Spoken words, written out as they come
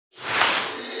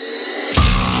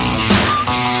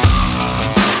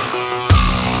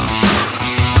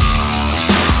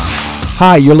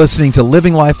Hi, you're listening to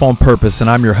Living Life on Purpose, and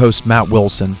I'm your host, Matt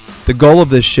Wilson. The goal of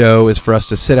this show is for us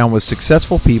to sit down with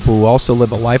successful people who also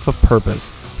live a life of purpose.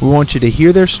 We want you to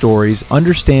hear their stories,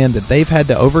 understand that they've had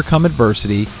to overcome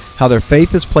adversity, how their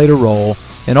faith has played a role,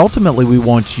 and ultimately we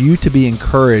want you to be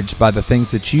encouraged by the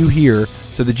things that you hear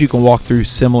so that you can walk through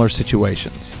similar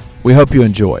situations. We hope you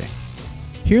enjoy.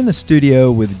 Here in the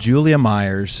studio with Julia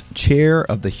Myers, Chair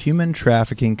of the Human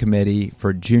Trafficking Committee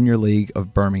for Junior League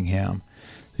of Birmingham.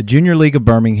 The Junior League of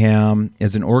Birmingham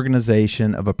is an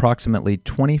organization of approximately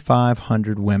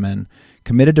 2,500 women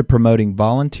committed to promoting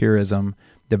volunteerism,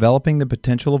 developing the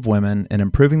potential of women, and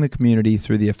improving the community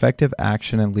through the effective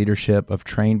action and leadership of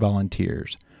trained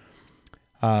volunteers.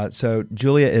 So,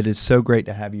 Julia, it is so great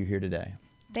to have you here today.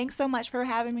 Thanks so much for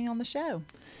having me on the show.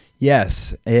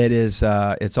 Yes, it is.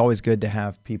 It's always good to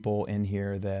have people in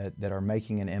here that are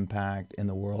making an impact in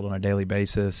the world on a daily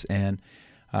basis, and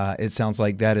it sounds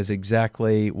like that is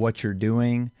exactly what you're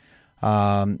doing.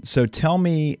 So tell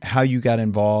me how you got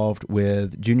involved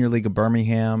with Junior League of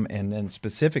Birmingham, and then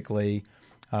specifically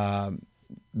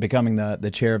becoming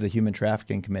the chair of the Human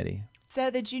Trafficking Committee. So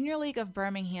the Junior League of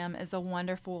Birmingham is a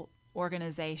wonderful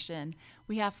organization.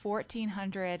 We have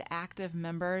 1,400 active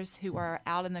members who are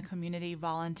out in the community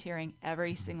volunteering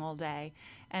every single day.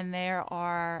 And there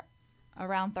are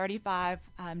around 35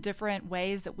 different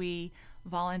ways that we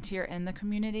volunteer in the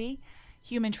community.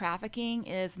 Human trafficking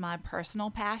is my personal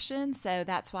passion, so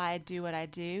that's why I do what I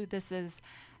do. This is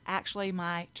actually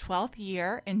my 12th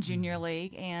year in Junior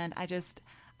League, and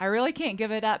I really can't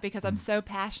give it up because I'm so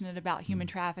passionate about human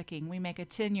trafficking. We make a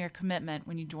 10-year commitment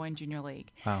when you join Junior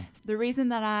League. Wow. The reason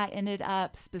that I ended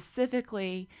up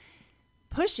specifically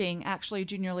pushing actually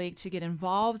Junior League to get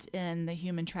involved in the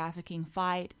human trafficking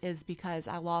fight is because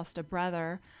I lost a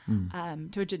brother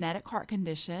to a genetic heart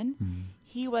condition.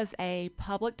 He was a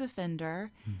public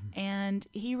defender, and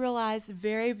he realized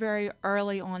very, very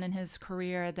early on in his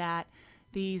career that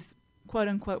these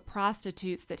quote-unquote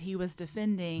prostitutes that he was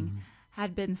defending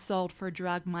had been sold for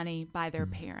drug money by their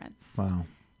parents. Wow.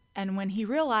 And when he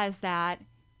realized that,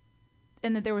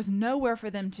 and that there was nowhere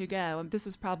for them to go, this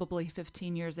was probably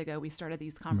 15 years ago we started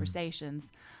these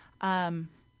conversations,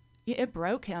 it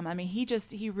broke him. I mean,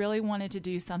 he really wanted to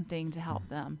do something to help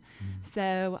them.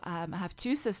 So I have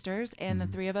two sisters, and the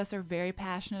three of us are very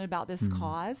passionate about this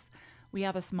cause. We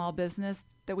have a small business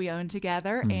that we own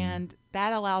together, and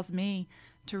that allows me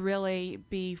to really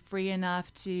be free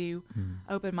enough to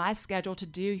open my schedule to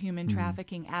do human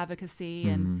trafficking advocacy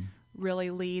and really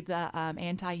lead the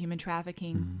anti-human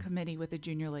trafficking committee with the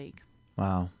Junior League.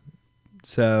 Wow.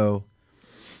 So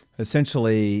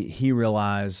essentially he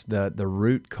realized the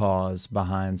root cause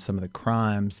behind some of the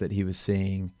crimes that he was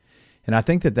seeing. And I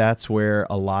think that's where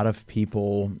a lot of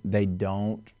people, they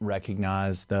don't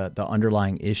recognize the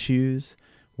underlying issues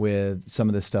with some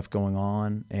of this stuff going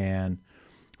on. And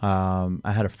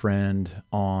I had a friend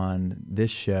on this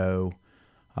show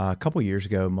a couple years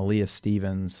ago, Malia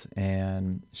Stevens,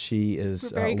 and she is We're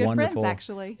very good wonderful. Friends,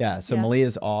 actually. Yeah, so yes. Malia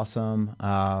is awesome.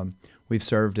 We've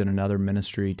served in another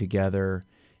ministry together,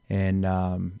 and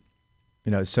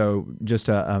so just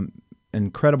an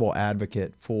incredible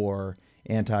advocate for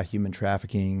anti-human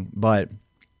trafficking. But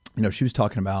she was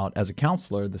talking about, as a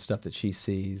counselor, the stuff that she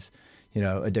sees,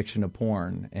 addiction to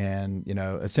porn, and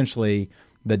essentially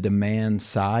the demand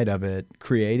side of it,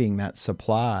 creating that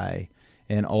supply,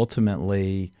 and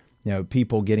ultimately,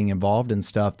 people getting involved in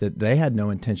stuff that they had no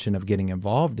intention of getting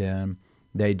involved in.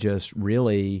 They just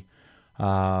really,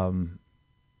 that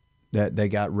they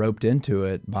got roped into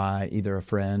it by either a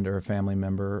friend or a family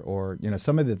member or,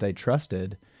 somebody that they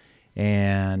trusted,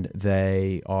 and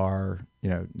they are,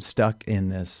 stuck in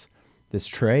this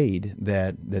trade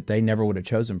that they never would have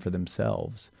chosen for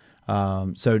themselves.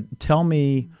 So tell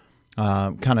me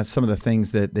kind of some of the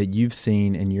things that you've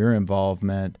seen in your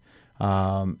involvement.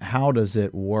 How does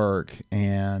it work,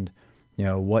 and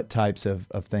what types of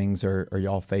things are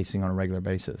y'all facing on a regular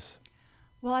basis?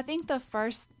 Well, I think the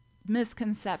first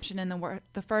misconception and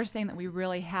the first thing that we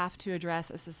really have to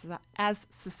address as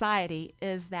society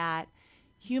is that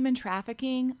human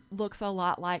trafficking looks a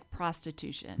lot like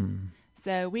prostitution.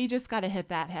 So we just got to hit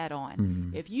that head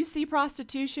on. If you see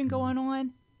prostitution going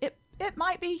on, it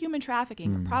might be human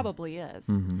trafficking. It probably is.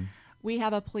 We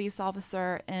have a police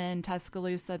officer in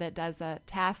Tuscaloosa that does a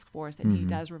task force, and he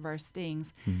does reverse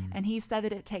stings. And he said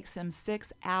that it takes him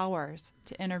 6 hours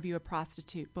to interview a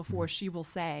prostitute before she will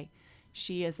say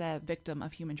she is a victim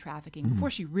of human trafficking, before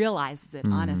she realizes it,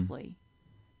 honestly.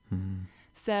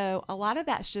 So a lot of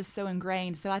that's just so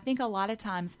ingrained. So I think a lot of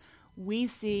times we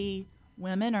see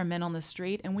women or men on the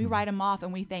street, and we write them off,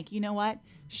 and we think, you know what?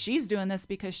 She's doing this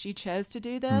because she chose to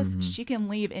do this. She can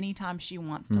leave anytime she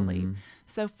wants to leave.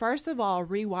 So first of all,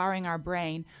 rewiring our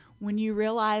brain. When you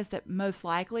realize that most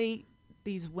likely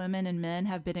these women and men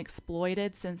have been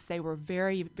exploited since they were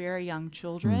very, very young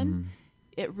children,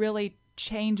 it really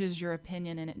changes your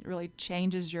opinion, and it really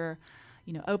changes your,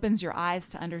 opens your eyes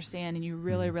to understand, and you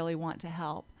really, really want to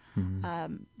help.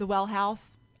 The Well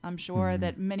House, I'm sure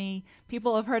that many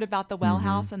people have heard about the Well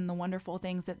House and the wonderful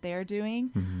things that they're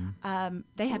doing.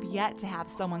 They have yet to have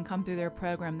someone come through their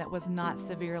program that was not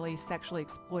severely sexually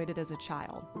exploited as a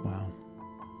child. Wow.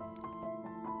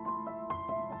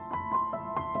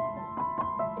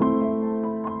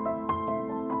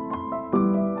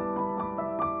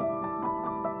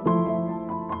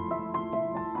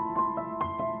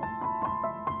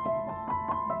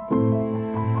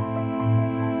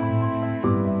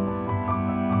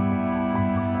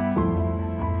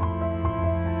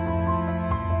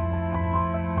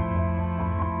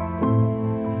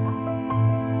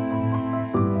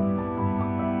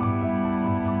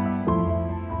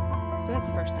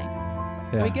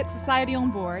 So we get society on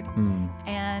board,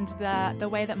 and the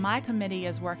way that my committee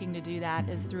is working to do that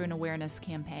is through an awareness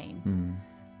campaign.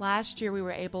 Last year, we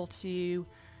were able to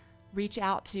reach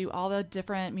out to all the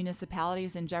different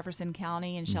municipalities in Jefferson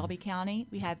County and Shelby County.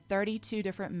 We had 32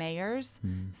 different mayors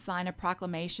sign a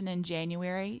proclamation in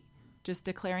January just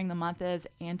declaring the month as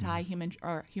Anti-Human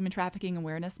or Human Trafficking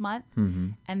Awareness Month.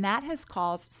 And that has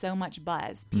caused so much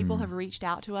buzz. People have reached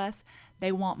out to us.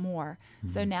 They want more.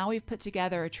 So now we've put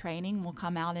together a training. We'll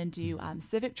come out and do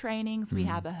civic trainings. We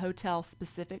have a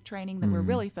hotel-specific training that we're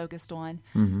really focused on.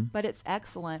 But it's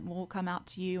excellent. We'll come out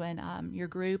to you and your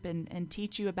group and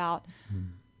teach you about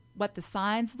what the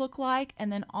signs look like.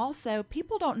 And then also,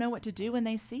 people don't know what to do when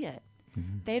they see it.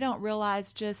 They don't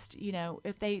realize just,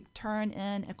 if they turn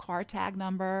in a car tag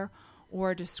number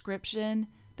or a description,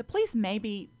 the police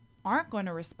maybe aren't going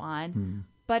to respond,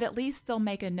 but at least they'll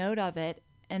make a note of it.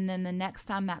 And then the next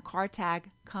time that car tag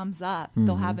comes up,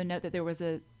 they'll have a note that there was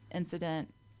an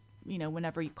incident,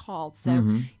 whenever you called.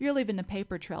 So you're leaving a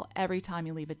paper trail every time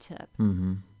you leave a tip.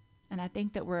 And I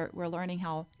think that we're learning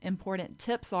how important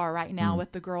tips are right now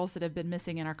with the girls that have been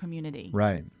missing in our community.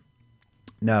 Right.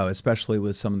 No, especially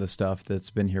with some of the stuff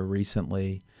that's been here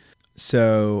recently.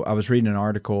 So I was reading an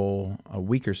article a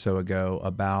week or so ago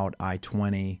about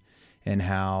I-20 and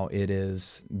how it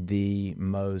is the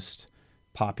most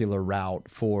popular route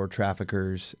for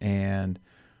traffickers, and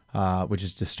which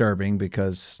is disturbing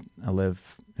because I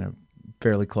live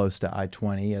fairly close to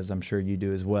I-20, as I'm sure you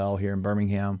do as well here in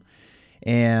Birmingham.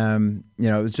 And,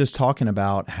 it was just talking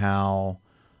about how,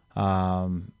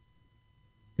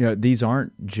 these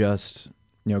aren't just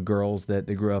girls that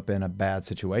they grew up in a bad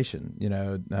situation.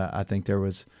 I think there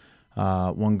was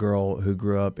one girl who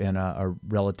grew up in a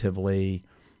relatively,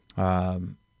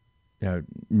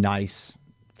 nice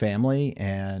family,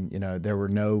 and there were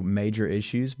no major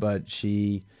issues, but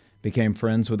she became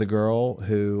friends with a girl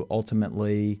who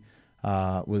ultimately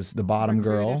was the bottom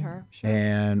girl,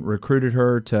 and recruited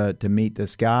her to meet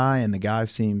this guy, and the guy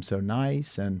seemed so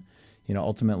nice, and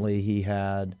ultimately he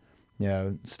had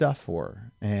stuff for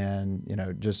her,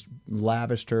 and just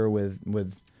lavished her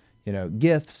with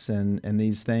gifts and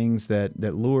these things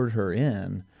that lured her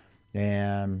in,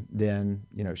 and then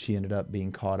she ended up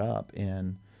being caught up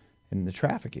in the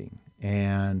trafficking.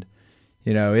 And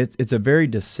it's a very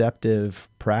deceptive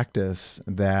practice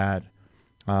that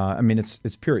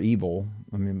it's pure evil.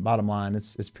 Bottom line,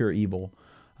 it's pure evil.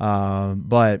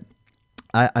 But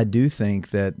I do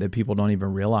think that people don't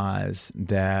even realize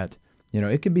that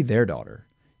it could be their daughter.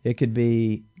 It could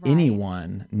be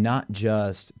anyone, not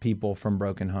just people from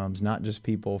broken homes, not just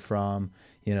people from,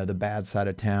 the bad side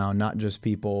of town, not just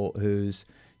people whose,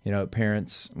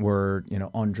 parents were,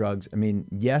 on drugs.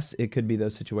 Yes, it could be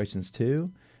those situations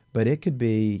too, but it could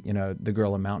be, the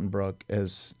girl in Mountain Brook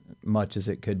as much as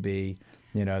it could be,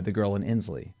 the girl in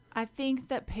Inslee. I think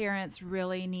that parents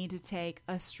really need to take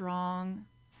a strong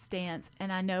stance,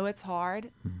 and I know it's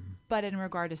hard, but in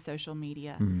regard to social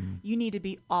media, you need to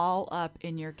be all up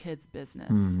in your kids'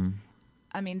 business.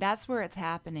 That's where it's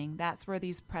happening. That's where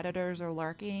these predators are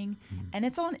lurking. And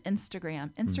it's on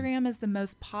Instagram. Instagram is the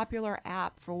most popular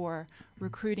app for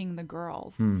recruiting the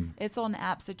girls. It's on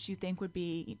apps that you think would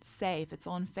be safe. It's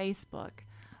on Facebook.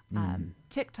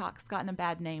 TikTok's gotten a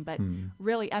bad name, but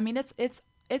really,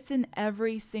 it's in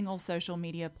every single social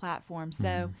media platform.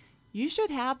 So you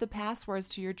should have the passwords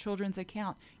to your children's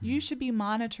account. You should be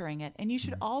monitoring it. And you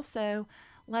should also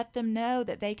let them know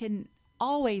that they can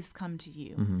always come to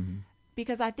you.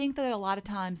 Because I think that a lot of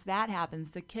times that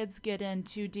happens. The kids get in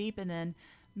too deep, and then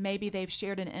maybe they've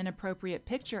shared an inappropriate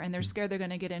picture and they're scared they're going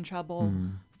to get in trouble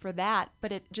for that,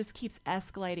 but it just keeps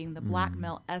escalating. The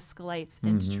blackmail escalates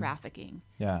into trafficking.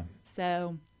 Yeah.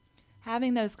 So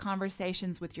having those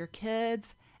conversations with your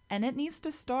kids, and it needs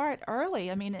to start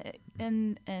early. I mean,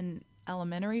 in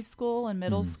elementary school and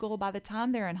middle school, by the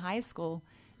time they're in high school,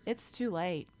 it's too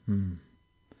late.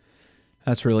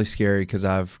 That's really scary because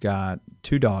I've got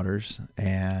 2 daughters,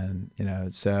 and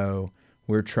so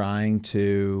we're trying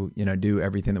to do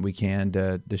everything that we can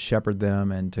to shepherd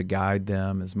them and to guide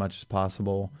them as much as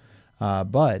possible.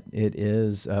 But it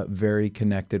is a very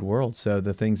connected world. So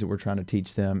the things that we're trying to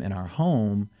teach them in our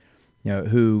home,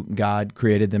 who God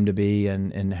created them to be,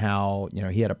 and how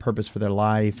He had a purpose for their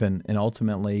life, and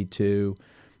ultimately to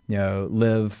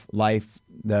live life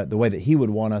the way that He would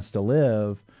want us to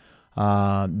live.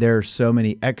 There are so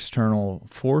many external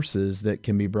forces that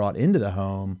can be brought into the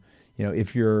home,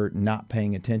 if you're not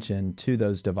paying attention to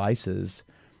those devices.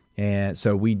 And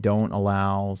so we don't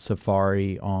allow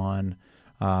Safari on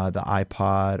the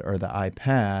iPod or the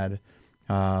iPad,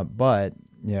 but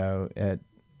at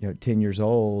 10 years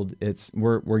old,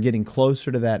 we're getting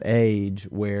closer to that age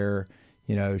where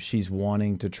she's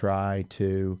wanting to try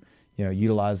to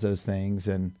utilize those things.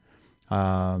 And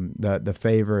the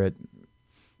favorite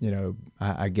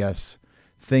I guess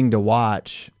thing to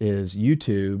watch is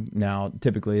YouTube. Now,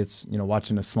 typically it's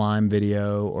watching a slime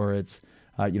video, or it's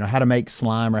how to make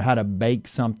slime or how to bake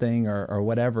something or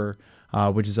whatever,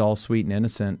 which is all sweet and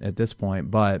innocent at this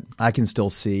point. But I can still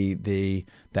see the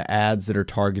ads that are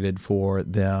targeted for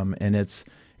them, and it's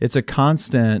a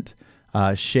constant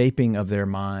shaping of their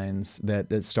minds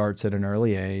that starts at an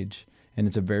early age, and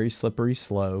it's a very slippery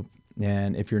slope.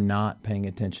 And if you're not paying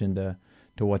attention to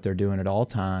what they're doing at all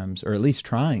times, or at least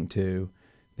trying to,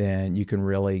 then you can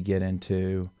really get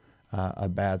into a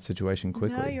bad situation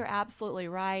quickly. No, you're absolutely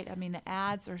right. I mean, the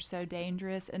ads are so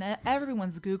dangerous, and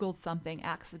everyone's Googled something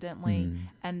accidentally,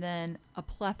 and then a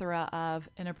plethora of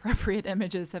inappropriate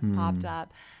images have popped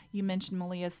up. You mentioned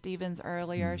Malia Stevens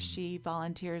earlier. She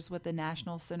volunteers with the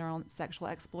National Center on Sexual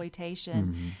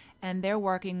Exploitation, and they're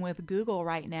working with Google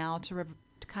right now to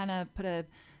kind of put a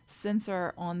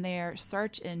sensor on their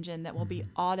search engine that will be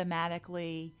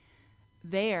automatically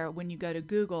there when you go to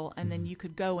Google, and then you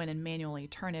could go in and manually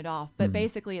turn it off. But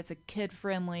basically, it's a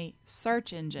kid-friendly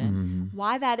search engine.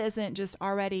 Why that isn't just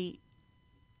already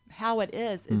how it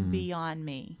is beyond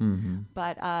me.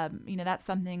 But that's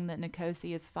something that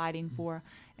Nicosi is fighting for.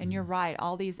 And you're right;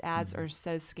 all these ads are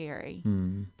so scary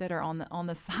that are on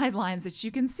the sidelines that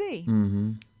you can see,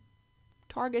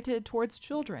 targeted towards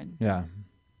children. Yeah.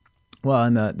 Well,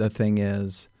 and the thing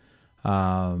is,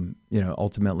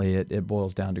 ultimately it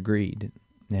boils down to greed.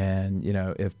 And,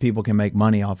 if people can make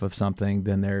money off of something,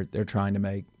 then they're trying to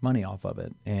make money off of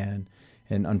it. And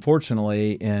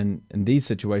unfortunately, in these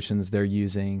situations, they're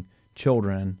using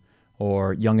children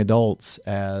or young adults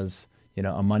as,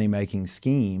 a money-making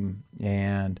scheme.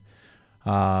 And,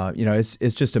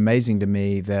 it's just amazing to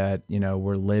me that,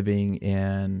 we're living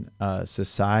in a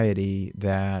society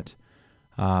that,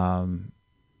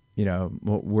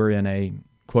 we're in a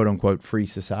quote unquote free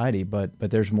society, but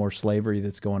there's more slavery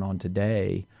that's going on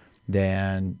today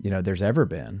than, there's ever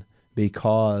been,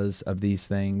 because of these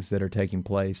things that are taking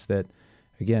place that,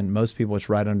 again, most people, it's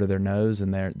right under their nose,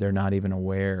 and they're not even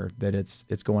aware that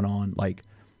it's going on, like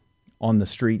on the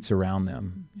streets around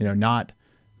them, not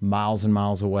miles and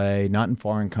miles away, not in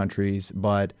foreign countries,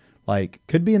 but like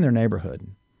could be in their neighborhood.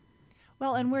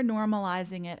 Well, and we're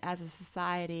normalizing it as a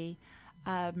society.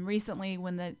 Recently,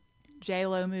 when the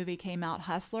J-Lo movie came out,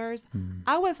 Hustlers,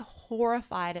 I was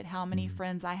horrified at how many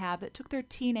friends I have that took their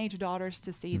teenage daughters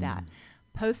to see that,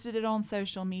 posted it on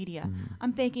social media.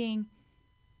 I'm thinking,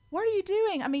 what are you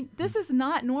doing? I mean, this is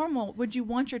not normal. Would you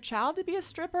want your child to be a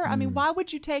stripper? I mean, why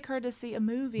would you take her to see a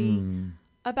movie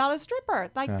about a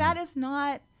stripper? Like, that is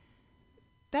not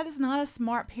a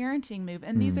smart parenting move.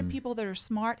 And these are people that are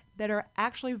smart, that are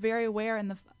actually very aware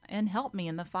and help me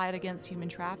in the fight against human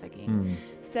trafficking.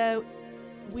 So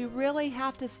we really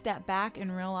have to step back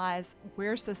and realize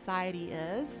where society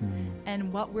is,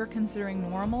 and what we're considering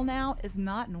normal now is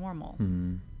not normal.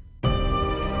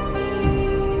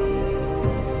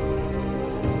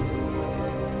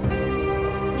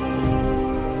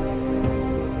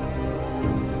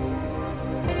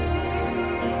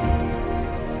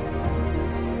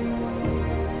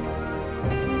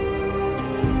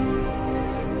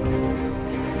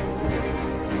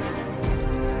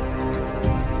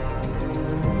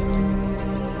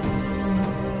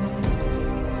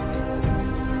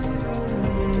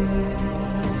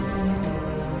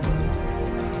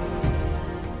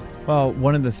 Well,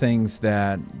 one of the things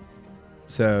that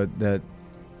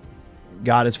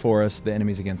God is for us, the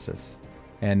enemy's against us.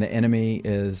 And the enemy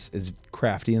is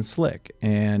crafty and slick,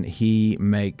 and he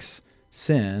makes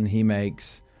sin, he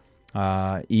makes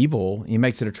evil, he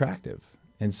makes it attractive.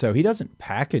 And so he doesn't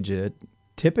package it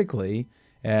typically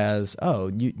as, oh,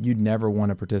 you'd never want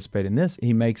to participate in this.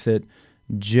 He makes it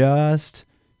just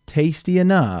tasty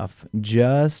enough,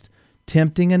 just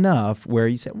tempting enough where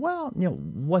you say, well,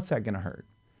 what's that going to hurt?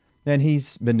 And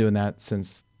he's been doing that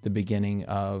since the beginning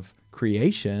of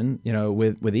creation.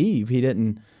 With Eve, he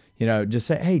didn't, just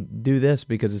say, hey, do this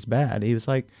because it's bad. He was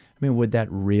like, would that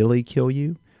really kill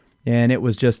you? And it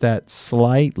was just that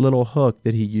slight little hook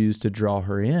that he used to draw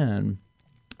her in.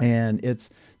 And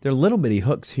they're little bitty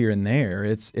hooks here and there.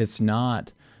 It's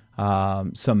not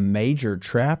some major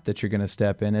trap that you're going to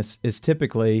step in. It's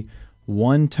typically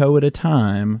one toe at a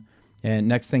time. And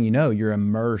next thing you know, you're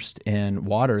immersed in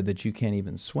water that you can't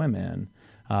even swim in.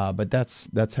 But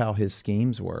that's how his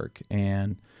schemes work.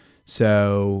 And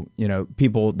so,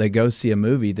 people, they go see a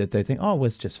movie that they think, oh, well,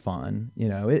 it's just fun.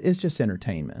 It's just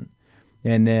entertainment.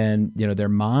 And then, their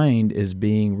mind is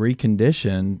being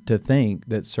reconditioned to think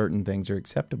that certain things are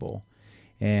acceptable.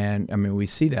 And we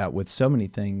see that with so many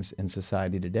things in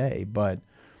society today. But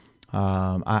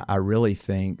I really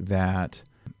think that,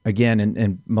 again,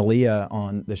 and Malia,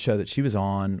 on the show that she was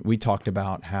on, we talked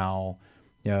about how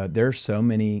there's so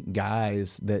many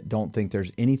guys that don't think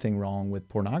there's anything wrong with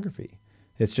pornography.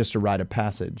 It's just a rite of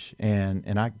passage.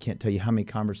 And I can't tell you how many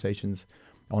conversations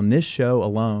on this show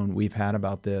alone we've had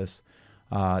about this,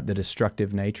 the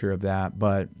destructive nature of that.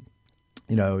 But,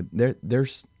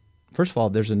 there's, first of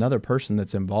all, there's another person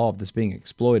that's involved that's being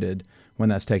exploited when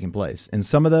that's taking place. And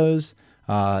some of those,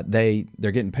 they're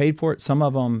getting paid for it. Some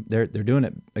of them, they're doing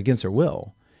it against their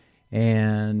will.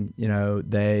 And,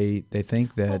 they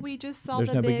think that well, we just saw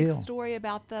the big story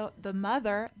about the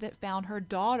mother that found her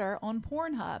daughter on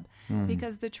Pornhub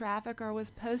because the trafficker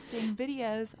was posting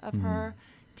videos of her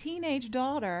teenage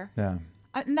daughter. Yeah.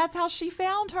 And that's how she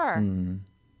found her.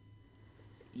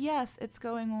 Yes, it's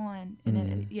going on.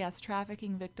 And yes,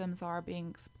 trafficking victims are being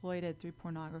exploited through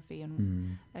pornography.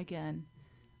 And again,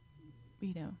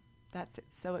 that's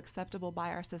so acceptable by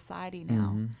our society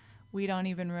now. We don't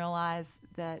even realize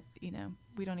that,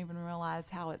 we don't even realize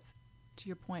how it's, to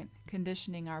your point,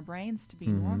 conditioning our brains to be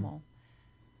normal.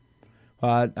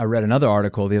 Well, I read another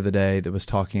article the other day that was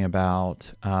talking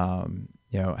about,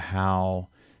 how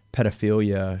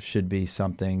pedophilia should be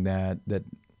something that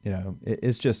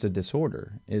it's just a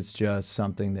disorder. It's just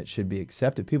something that should be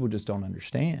accepted. People just don't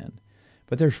understand.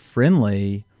 But they're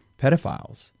friendly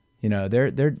pedophiles.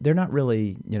 They're not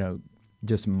really,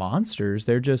 just monsters.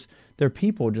 They're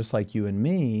people just like you and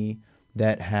me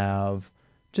that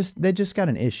they just got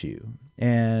an issue.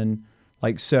 And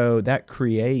so that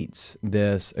creates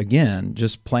this, again,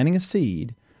 just planting a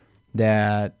seed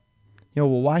that,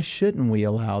 why shouldn't we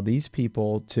allow these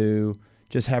people to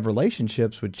just have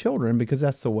relationships with children because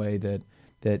that's the way that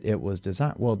it was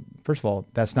designed? Well, first of all,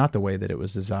 that's not the way that it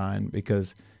was designed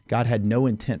because God had no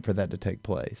intent for that to take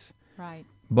place. Right.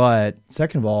 But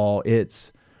second of all,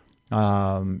 it's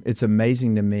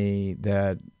amazing to me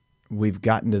that we've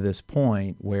gotten to this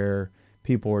point where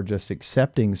people are just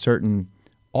accepting certain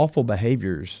awful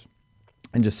behaviors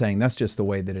and just saying that's just the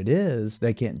way that it is.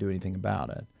 They can't do anything about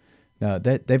it. No,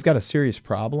 they've got a serious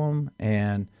problem,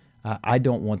 and I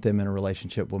don't want them in a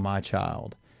relationship with my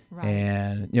child, right.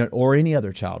 And or any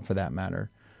other child for that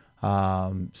matter.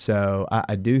 So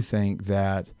I do think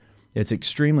that it's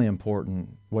extremely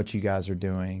important what you guys are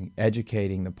doing,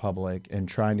 educating the public and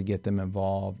trying to get them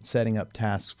involved, setting up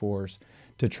task force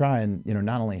to try and,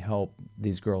 not only help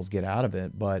these girls get out of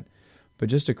it, but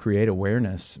just to create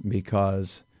awareness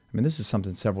because, this is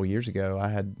something several years ago I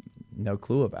had no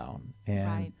clue about. And,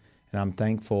 right. And I'm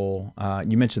thankful.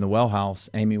 You mentioned the Well House,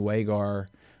 Amy Wagar,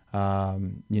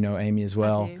 Amy as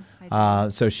well. I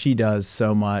do. So she does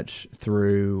so much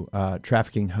through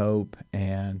Trafficking Hope,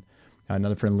 and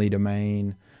another friend, Lee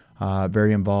Domain,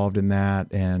 very involved in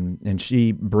that. And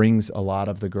she brings a lot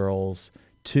of the girls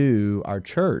to our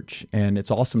church. And it's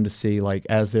awesome to see,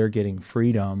 as they're getting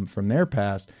freedom from their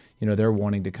past, they're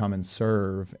wanting to come and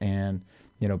serve and,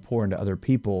 pour into other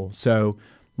people. So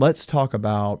let's talk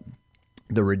about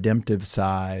the redemptive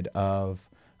side of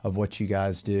what you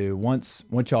guys do. Once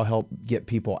y'all help get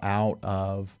people out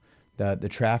of the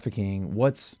trafficking,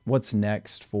 what's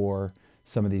next for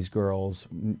some of these girls?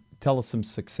 Tell us some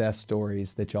success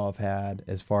stories that y'all have had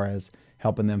as far as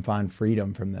helping them find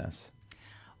freedom from this.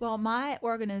 Well, my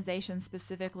organization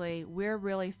specifically, we're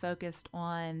really focused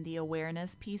on the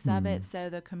awareness piece of it, so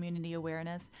the community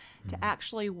awareness, to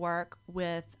actually work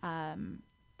with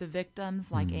the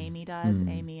victims like Amy does,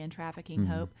 Amy and Trafficking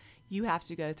Hope, you have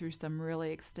to go through some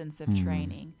really extensive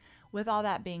training. With all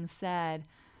that being said,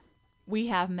 we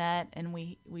have met and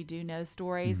we do know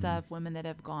stories of women that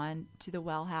have gone to the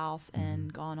Well House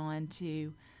and gone on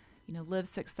to, live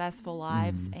successful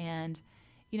lives. And,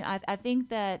 I think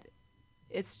that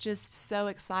it's just so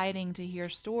exciting to hear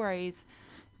stories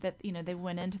that, they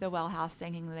went into the Well House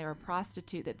thinking they were a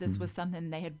prostitute, that this was something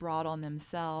they had brought on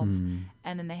themselves.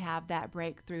 And then they have that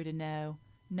breakthrough to know,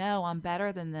 no, I'm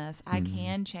better than this. I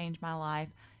can change my life.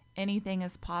 Anything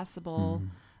is possible.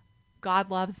 God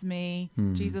loves me.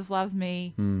 Jesus loves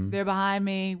me. They're behind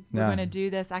me. We're going to do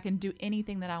this. I can do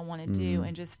anything that I want to do.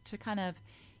 And just to kind of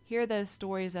hear those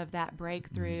stories of that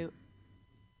breakthrough,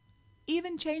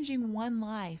 even changing one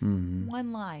life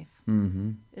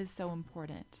is so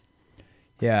important.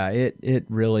 Yeah, it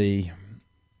really,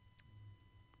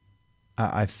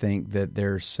 I think that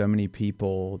there's so many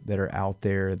people that are out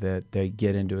there that they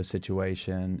get into a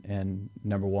situation and,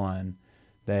 number one,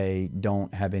 they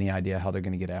don't have any idea how they're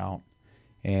going to get out.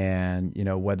 And,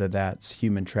 whether that's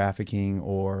human trafficking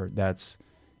or that's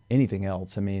anything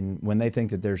else. I mean, when they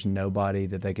think that there's nobody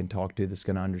that they can talk to that's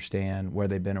going to understand where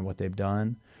they've been or what they've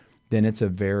done, then it's a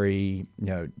very,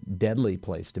 deadly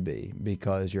place to be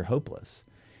because you're hopeless.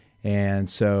 And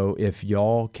so if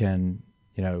y'all can,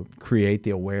 create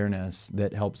the awareness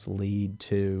that helps lead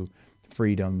to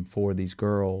freedom for these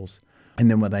girls,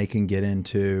 and then when they can get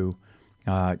into,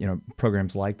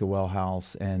 programs like the Well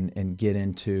House and get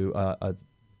into a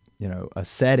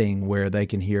setting where they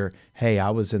can hear, hey, I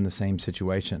was in the same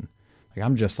situation. Like,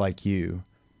 I'm just like you.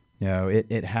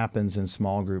 It happens in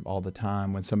small group all the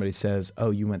time when somebody says,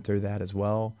 oh, you went through that as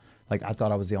well? Like, I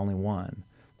thought I was the only one.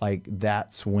 Like,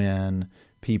 that's when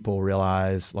people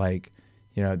realize, like,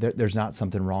 there's not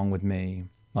something wrong with me.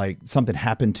 Like, something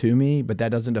happened to me, but that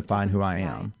doesn't define who I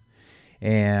am.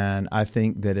 And I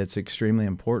think that it's extremely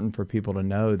important for people to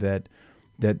know that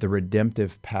the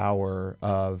redemptive power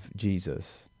of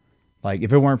Jesus, like,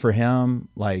 if it weren't for him,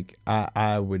 like,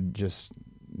 I would just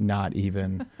not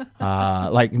even,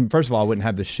 first of all, I wouldn't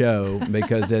have the show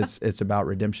because it's about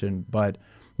redemption. But,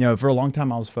 for a long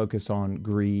time I was focused on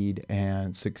greed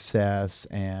and success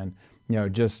and,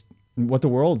 just what the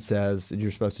world says that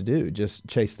you're supposed to do, just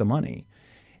chase the money.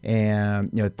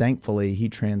 And, thankfully he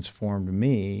transformed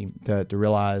me to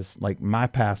realize, like, my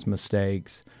past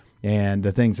mistakes and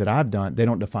the things that I've done, they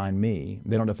don't define me.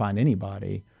 They don't define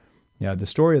anybody. The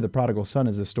story of the prodigal son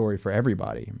is a story for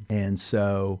everybody. And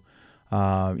so,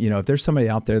 if there's somebody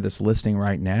out there that's listening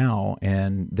right now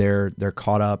and they're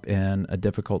caught up in a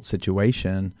difficult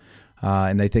situation,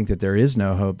 and they think that there is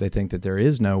no hope, they think that there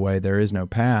is no way, there is no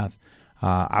path,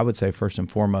 I would say first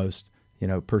and foremost,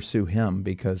 pursue him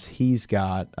because he's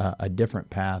got a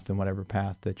different path than whatever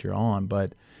path that you're on.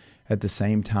 But at the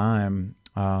same time,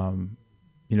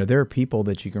 there are people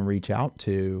that you can reach out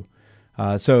to.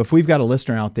 So if we've got a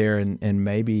listener out there and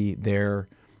maybe they're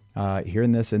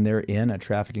hearing this and they're in a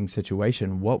trafficking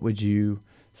situation, what would you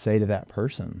say to that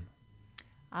person?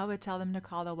 I would tell them to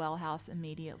call the Well House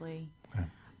immediately. Okay.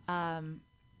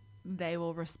 They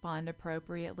will respond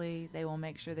appropriately. They will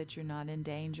make sure that you're not in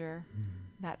danger.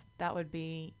 That would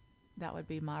be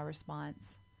my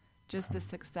response. Just the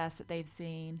success that they've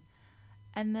seen.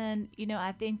 And then,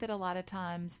 I think that a lot of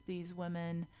times these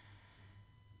women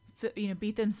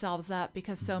beat themselves up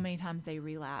because so many times they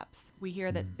relapse. We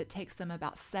hear that it takes them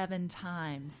about 7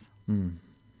 times.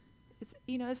 It's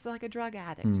it's like a drug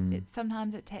addict.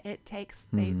 Sometimes it takes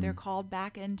they're called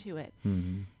back into it.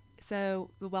 So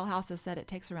the Well House has said it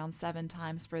takes around 7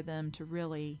 times for them to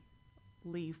really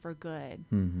leave for good.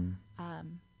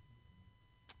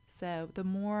 So the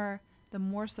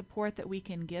more support that we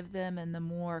can give them and the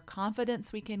more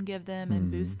confidence we can give them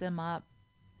and boost them up,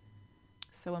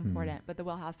 so important. But the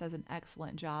Well House does an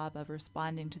excellent job of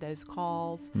responding to those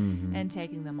calls and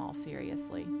taking them all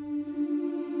seriously.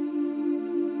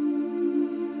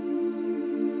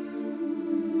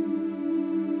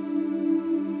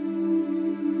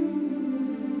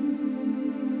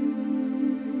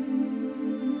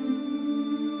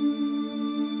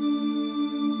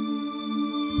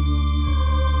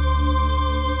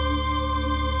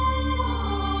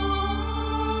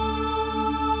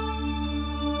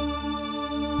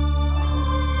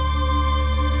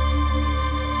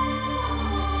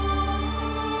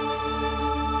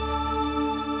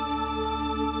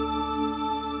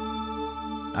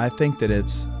 I think that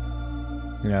it's,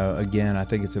 again, I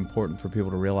think it's important for people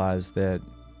to realize that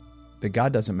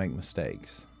God doesn't make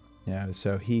mistakes.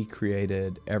 So he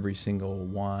created every single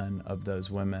one of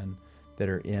those women that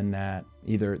are in that,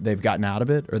 either they've gotten out of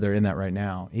it or they're in that right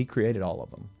now. He created all of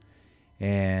them.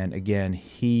 And again,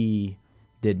 he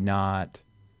did not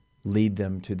lead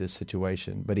them to this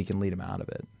situation, but he can lead them out of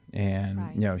it. And,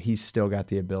 Right. He's still got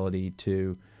the ability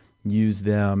to use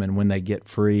them. And when they get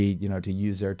free, to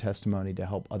use their testimony to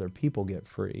help other people get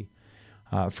free.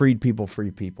 Freed people,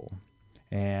 free people.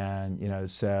 And,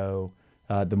 so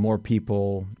the more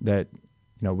people that,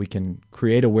 we can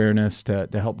create awareness to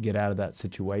help get out of that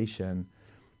situation,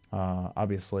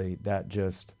 obviously that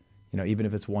just, even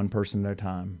if it's one person at a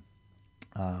time,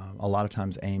 a lot of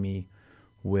times Amy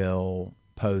will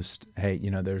post, hey,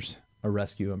 there's a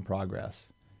rescue in progress,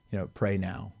 pray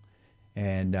now.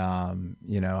 And,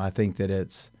 I think that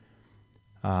it's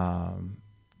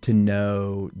to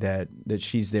know that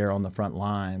she's there on the front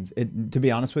lines. To be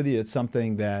honest with you, it's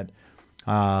something that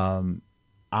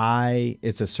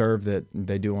it's a serve that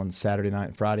they do on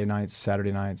Friday nights,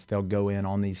 Saturday nights. They'll go in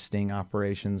on these sting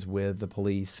operations with the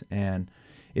police. And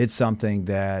it's something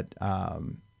that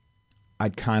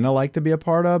I'd kind of like to be a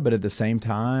part of, but at the same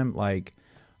time,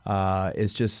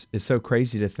 it's so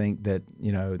crazy to think that,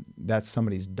 that's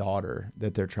somebody's daughter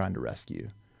that they're trying to rescue,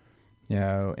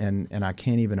 and I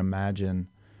can't even imagine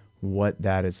what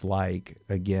that is like.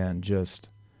 Again, just,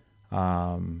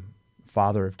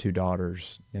 father of two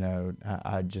daughters,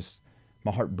 I just,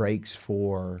 my heart breaks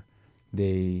for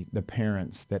the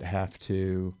parents that have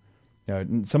to,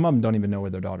 some of them don't even know where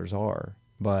their daughters are,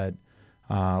 but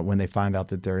when they find out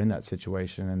that they're in that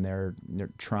situation and they're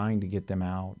trying to get them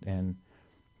out, and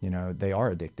they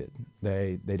are addicted.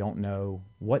 They don't know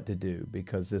what to do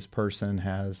because this person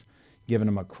has given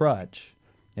them a crutch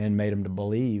and made them to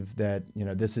believe that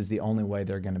this is the only way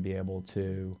they're going to be able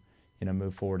to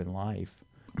move forward in life.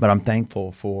 But I'm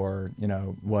thankful for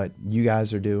what you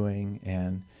guys are doing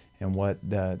and what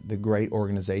the great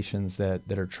organizations that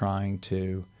are trying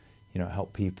to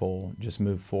help people just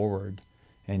move forward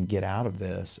and get out of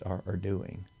this are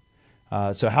doing.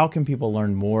 So how can people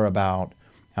learn more about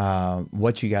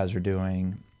what you guys are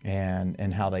doing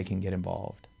and how they can get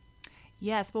involved?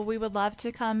 Yes, well, we would love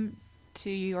to come to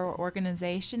your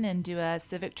organization and do a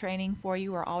civic training for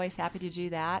you. We're always happy to do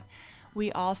that.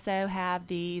 We also have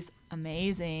these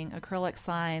amazing acrylic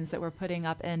signs that we're putting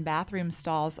up in bathroom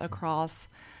stalls across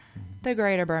the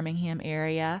greater Birmingham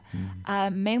area,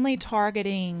 mainly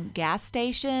targeting gas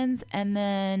stations and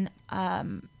then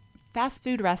fast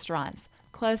food restaurants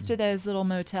close to those little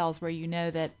motels where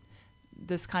that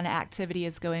this kind of activity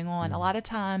is going on. A lot of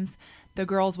times the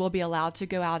girls will be allowed to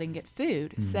go out and get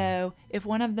food. So if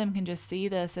one of them can just see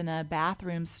this in a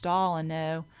bathroom stall and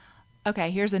know,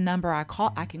 okay, here's a number I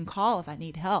can call if I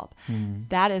need help,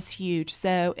 that is huge.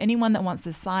 So anyone that wants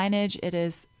the signage, it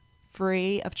is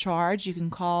free of charge. You can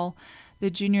call the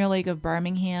Junior League of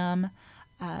Birmingham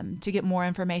to get more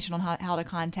information on how to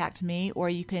contact me, or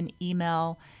you can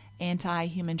email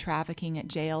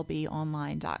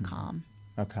antihumantrafficking@jlbonline.com.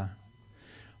 Okay.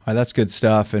 All right, that's good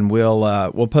stuff, and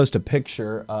we'll post a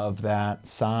picture of that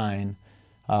sign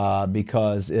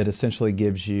because it essentially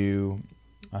gives you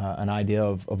an idea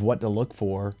of what to look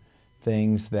for,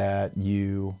 things that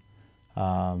you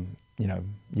wouldn't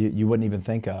even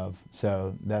think of.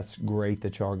 So that's great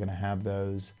that y'all are going to have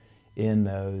those in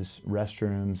those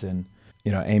restrooms, and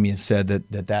Amy has said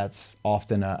that that's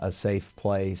often a safe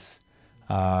place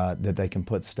that they can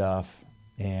put stuff,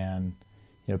 and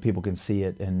people can see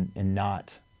it and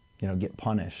not get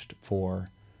punished for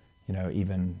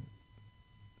even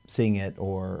seeing it,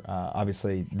 or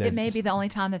obviously it may be the only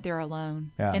time that they're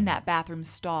alone Yeah. in that bathroom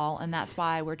stall, and that's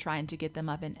why we're trying to get them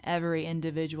up in every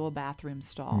individual bathroom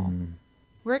stall.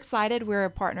 We're excited. We're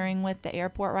partnering with the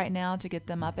airport right now to get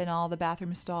them up in all the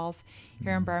bathroom stalls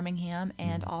here in Birmingham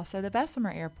and also the Bessemer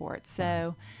Airport.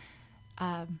 So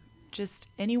just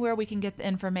anywhere we can get the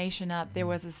information up. There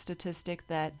was a statistic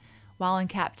that while in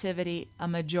captivity, a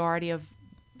majority of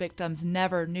victims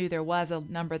never knew there was a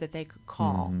number that they could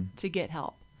call to get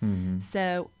help.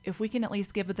 So if we can at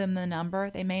least give them the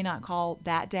number, they may not call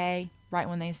that day right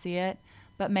when they see it,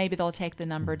 but maybe they'll take the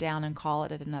number down and call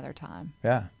it at another time.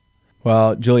 Yeah.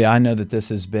 Well, Julia, I know that this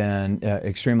has been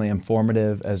extremely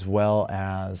informative as well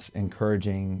as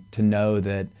encouraging to know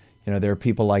that there are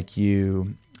people like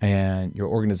you and your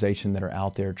organization that are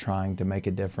out there trying to make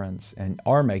a difference and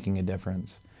are making a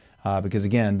difference. Because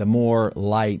again, the more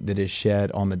light that is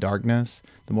shed on the darkness,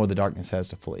 the more the darkness has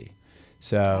to flee.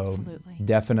 So Absolutely.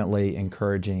 Definitely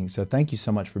encouraging. So thank you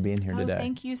so much for being here today.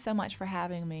 Thank you so much for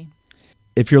having me.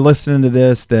 If you're listening to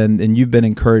this, then you've been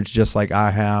encouraged just like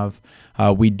I have.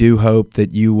 We do hope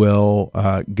that you will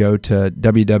go to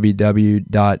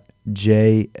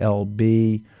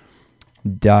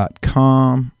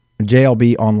www.jlbonline.com,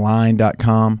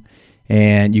 jlbonline.com,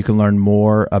 and you can learn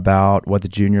more about what the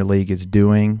Junior League is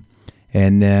doing.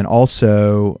 And then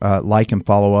also like and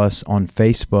follow us on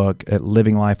Facebook at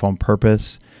Living Life on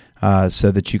Purpose,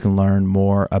 so that you can learn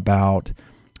more about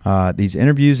these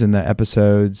interviews and the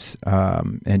episodes,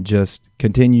 and just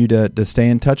continue to stay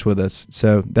in touch with us.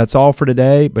 So that's all for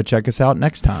today, but check us out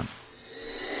next time.